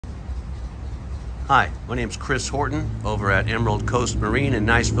Hi, my name is Chris Horton over at Emerald Coast Marine in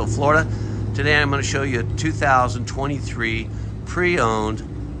Niceville, Florida. Today I'm going to show you a 2023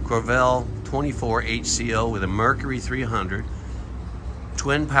 pre-owned Corvette 24 HCO with a Mercury 300,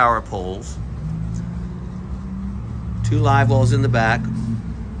 twin power poles, 2 live wells in the back,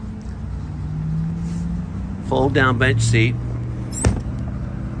 fold down bench seat,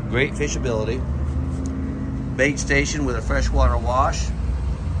 great fishability, bait station with a freshwater wash,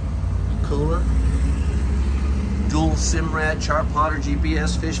 cooler, dual Simrad chart plotter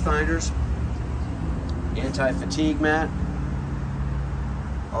GPS fish finders, anti-fatigue mat,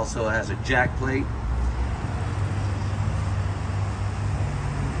 also has a jack plate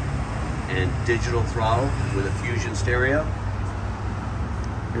and digital throttle with a fusion stereo.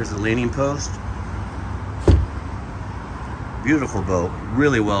 Here's the leaning post. Beautiful boat,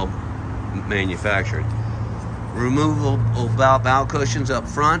 really well manufactured. Removable bow cushions up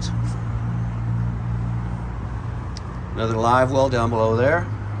front. Another live well down below there.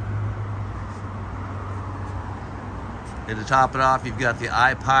 And to top it off, you've got the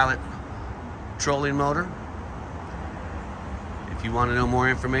iPilot trolling motor. If you want to know more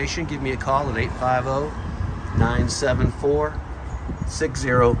information, give me a call at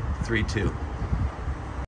 850-974-6032.